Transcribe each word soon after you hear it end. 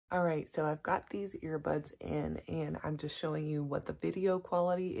All right, so I've got these earbuds in and I'm just showing you what the video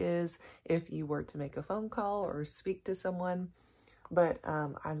quality is if you were to make a phone call or speak to someone. But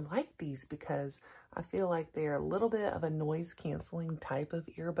I like these because I feel like they're a little bit of a noise canceling type of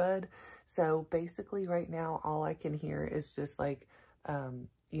earbud. So basically right now, all I can hear is just like,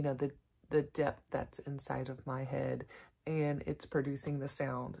 you know, the depth that's inside of my head, and it's producing the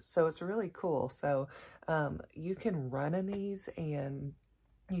sound. So it's really cool. So you can run in these and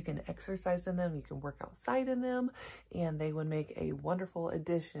you can exercise in them, you can work outside in them, and they would make a wonderful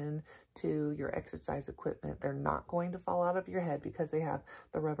addition to your exercise equipment. They're not going to fall out of your head because they have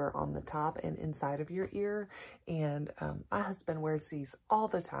the rubber on the top and inside of your ear. And my husband wears these all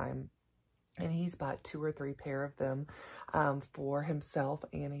the time. And he's bought 2 or 3 pair of them for himself,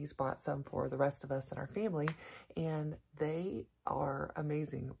 and he's bought some for the rest of us in our family, and they are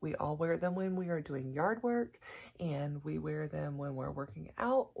amazing. We all wear them when we are doing yard work, and we wear them when we're working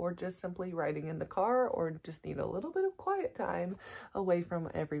out or just simply riding in the car or just need a little bit of quiet time away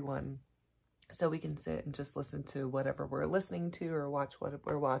from everyone. So we can sit and just listen to whatever we're listening to or watch what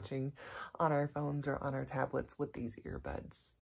we're watching on our phones or on our tablets with these earbuds.